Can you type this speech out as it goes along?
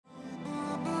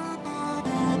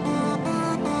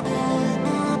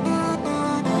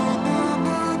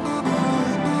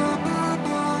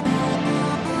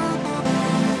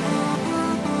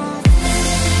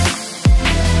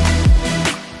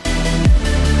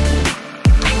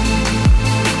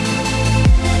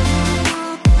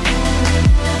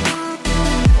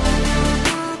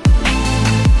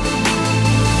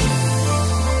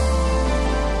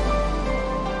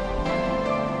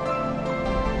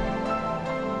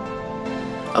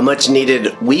A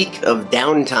much-needed week of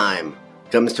downtime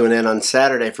comes to an end on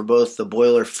Saturday for both the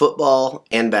Boiler football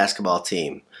and basketball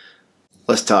team.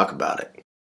 Let's talk about it.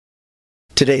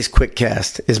 Today's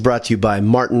QuickCast is brought to you by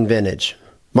Martin Vintage.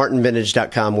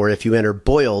 MartinVintage.com, where if you enter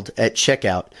BOILED at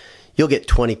checkout, you'll get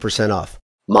 20% off.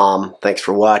 Mom, thanks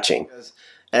for watching.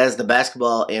 As the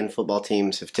basketball and football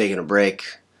teams have taken a break,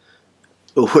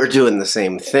 we're doing the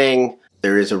same thing.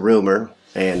 There is a rumor,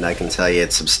 and I can tell you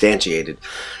it's substantiated,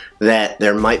 that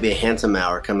there might be a handsome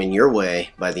hour coming your way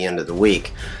by the end of the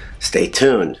week. Stay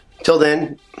tuned. Till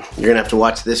then, you're going to have to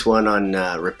watch this one on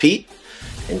repeat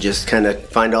and just kind of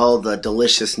find all the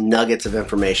delicious nuggets of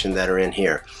information that are in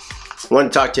here. I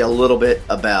want to talk to you a little bit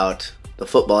about the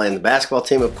football and the basketball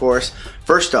team, of course.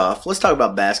 First off, let's talk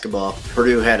about basketball.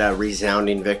 Purdue had a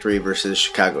resounding victory versus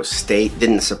Chicago State.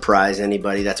 Didn't surprise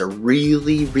anybody. That's a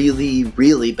really, really,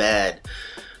 really bad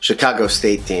Chicago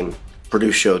State team.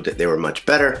 Purdue showed that they were much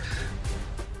better.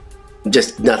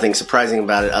 Just nothing surprising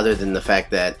about it other than the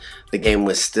fact that the game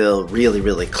was still really,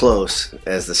 really close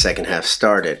as the second half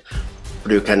started.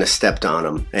 Purdue kind of stepped on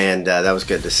them, and that was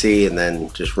good to see, and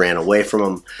then just ran away from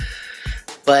them.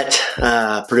 But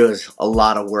Purdue has a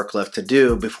lot of work left to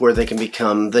do before they can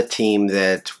become the team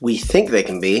that we think they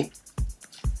can be.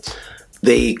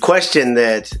 The question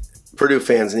that Purdue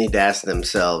fans need to ask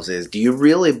themselves is, do you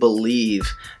really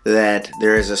believe that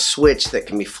there is a switch that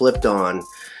can be flipped on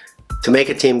to make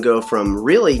a team go from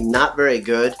really not very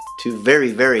good to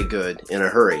very, very good in a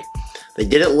hurry? They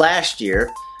did it last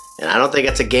year, and I don't think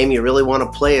it's a game you really want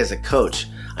to play as a coach.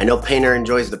 I know Painter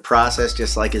enjoys the process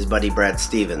just like his buddy Brad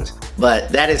Stevens, but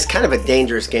that is kind of a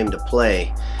dangerous game to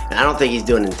play, and I don't think he's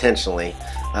doing it intentionally.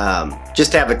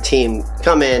 Just to have a team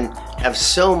come in, have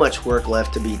so much work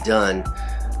left to be done,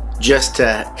 just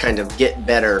to kind of get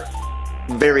better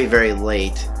very, very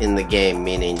late in the game,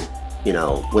 meaning, you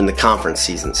know, when the conference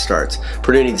season starts.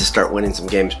 Purdue needs to start winning some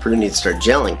games. Purdue needs to start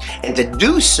gelling. And to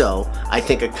do so, I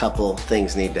think a couple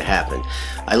things need to happen.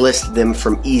 I listed them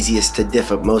from easiest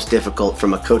to most difficult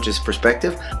from a coach's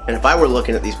perspective. And if I were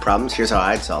looking at these problems, here's how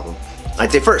I'd solve them.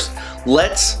 I'd say first,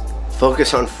 let's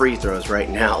focus on free throws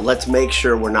right now. Let's make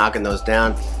sure we're knocking those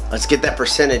down. Let's get that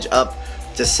percentage up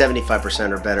to 75%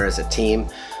 or better as a team.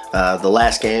 The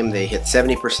last game, they hit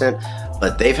 70%,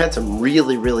 but they've had some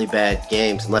really, really bad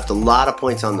games and left a lot of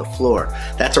points on the floor.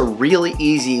 That's a really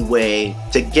easy way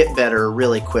to get better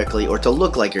really quickly, or to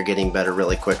look like you're getting better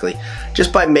really quickly,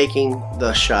 just by making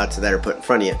the shots that are put in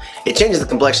front of you. It changes the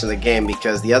complexion of the game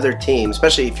because the other team,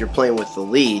 especially if you're playing with the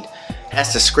lead,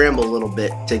 has to scramble a little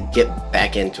bit to get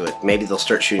back into it. Maybe they'll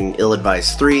start shooting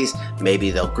ill-advised threes.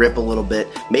 Maybe they'll grip a little bit.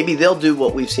 Maybe they'll do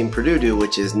what we've seen Purdue do,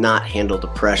 which is not handle the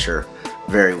pressure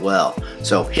very well.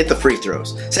 So hit the free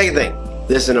throws. Second thing,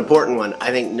 this is an important one.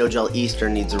 I think Nogel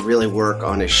Eastern needs to really work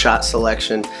on his shot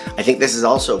selection. I think this is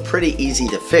also pretty easy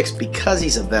to fix because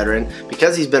he's a veteran,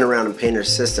 because he's been around in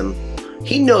Painter's system.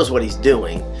 He knows what he's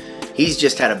doing. He's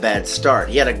just had a bad start.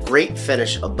 He had a great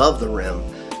finish above the rim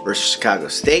versus Chicago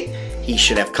State. He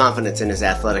should have confidence in his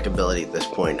athletic ability at this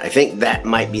point. I think that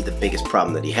might be the biggest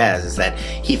problem that he has, is that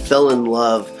he fell in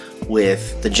love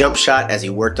with the jump shot as he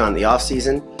worked on the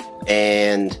offseason.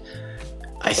 And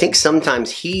I think sometimes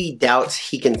he doubts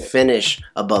he can finish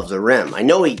above the rim. I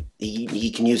know he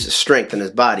can use his strength in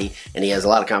his body, and he has a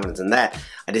lot of confidence in that.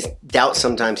 I just doubt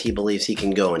sometimes he believes he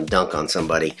can go and dunk on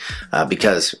somebody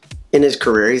because in his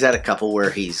career he's had a couple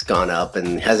where he's gone up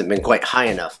and hasn't been quite high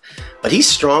enough. But he's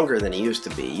stronger than he used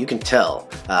to be. You can tell.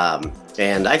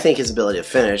 And I think his ability to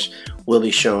finish will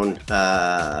be shown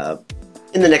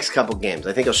in the next couple games.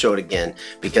 I think he'll show it again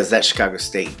because that Chicago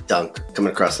State dunk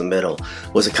coming across the middle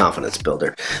was a confidence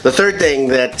builder. The third thing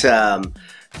that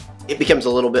it becomes a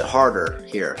little bit harder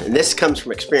here, and this comes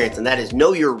from experience, and that is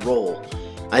know your role.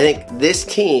 I think this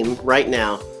team right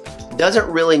now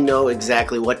doesn't really know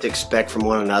exactly what to expect from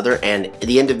one another, and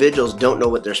the individuals don't know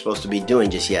what they're supposed to be doing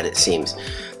just yet, it seems.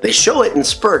 They show it in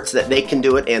spurts that they can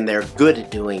do it, and they're good at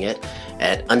doing it,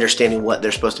 at understanding what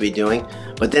they're supposed to be doing,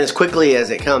 but then as quickly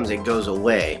as it comes, it goes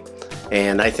away.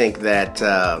 And I think that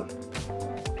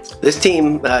this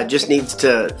team just needs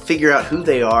to figure out who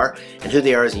they are and who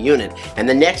they are as a unit. And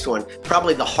the next one,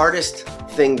 probably the hardest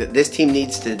thing that this team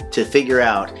needs to figure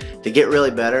out to get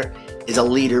really better, is a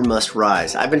leader must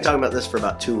rise. I've been talking about this for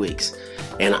about 2 weeks,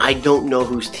 and I don't know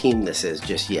whose team this is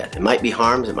just yet. It might be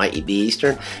Harms, it might be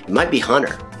Eastern, it might be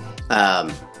Hunter.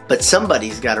 But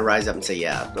somebody's got to rise up and say,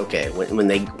 yeah, okay,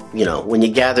 when you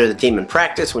gather the team in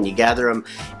practice, when you gather them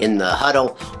in the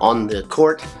huddle on the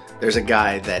court, there's a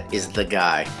guy that is the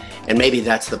guy. And maybe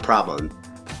that's the problem.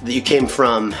 You came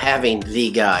from having the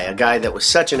guy, a guy that was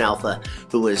such an alpha,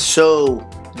 who was so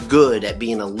good at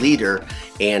being a leader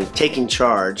and taking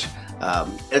charge.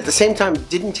 At the same time,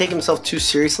 didn't take himself too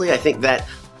seriously. I think that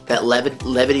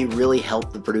levity really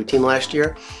helped the Purdue team last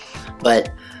year.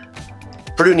 But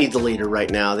Purdue needs a leader right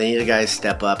now. They need a guy to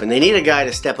step up, and they need a guy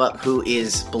to step up who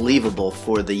is believable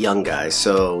for the young guys.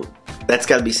 So that's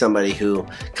got to be somebody who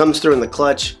comes through in the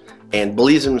clutch and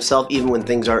believes in himself even when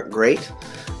things aren't great.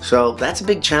 So that's a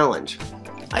big challenge.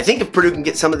 I think if Purdue can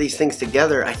get some of these things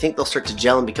together, I think they'll start to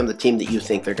gel and become the team that you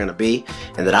think they're going to be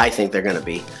and that I think they're going to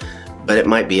be. But it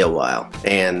might be a while.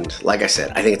 And like I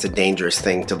said, I think it's a dangerous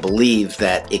thing to believe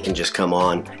that it can just come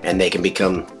on and they can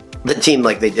become the team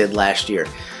like they did last year.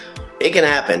 It can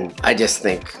happen. I just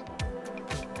think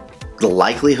the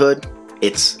likelihood,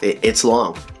 it's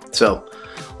long. So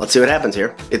let's see what happens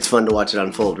here. It's fun to watch it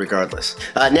unfold regardless.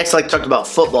 Next, I'd like to talk about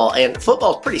football. And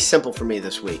football is pretty simple for me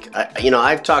this week.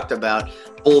 I've talked about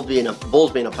Bulls being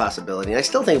a possibility, and I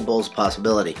still think Bulls a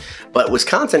possibility. But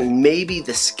Wisconsin may be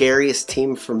the scariest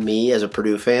team for me as a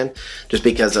Purdue fan, just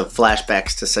because of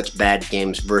flashbacks to such bad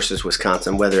games versus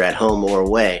Wisconsin, whether at home or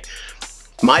away.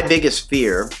 My biggest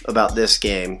fear about this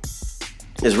game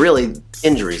is really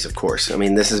injuries, of course. I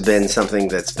mean, this has been something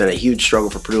that's been a huge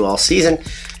struggle for Purdue all season,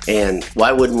 and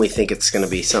why wouldn't we think it's going to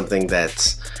be something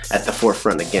that's at the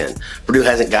forefront again? Purdue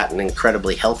hasn't gotten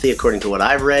incredibly healthy, according to what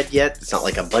I've read yet. It's not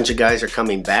like a bunch of guys are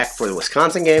coming back for the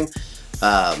Wisconsin game.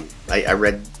 I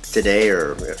read today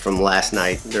or from last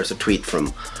night, there's a tweet from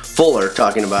Fuller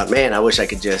talking about, man, I wish I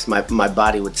could just, my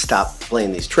body would stop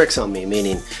playing these tricks on me,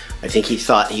 meaning I think he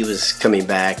thought he was coming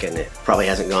back, and it probably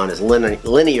hasn't gone as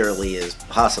linearly as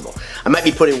possible. I might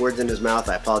be putting words in his mouth.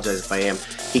 I apologize if I am.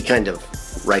 He kind of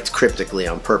writes cryptically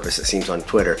on purpose, it seems, on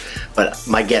Twitter. But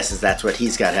my guess is that's what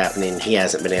he's got happening. He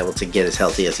hasn't been able to get as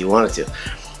healthy as he wanted to.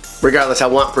 Regardless, I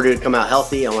want Purdue to come out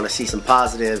healthy. I want to see some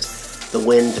positives. The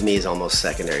win, to me, is almost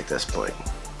secondary at this point.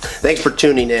 Thanks for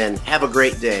tuning in. Have a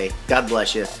great day. God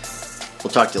bless you.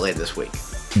 We'll talk to you later this week.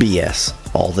 BS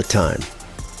all the time.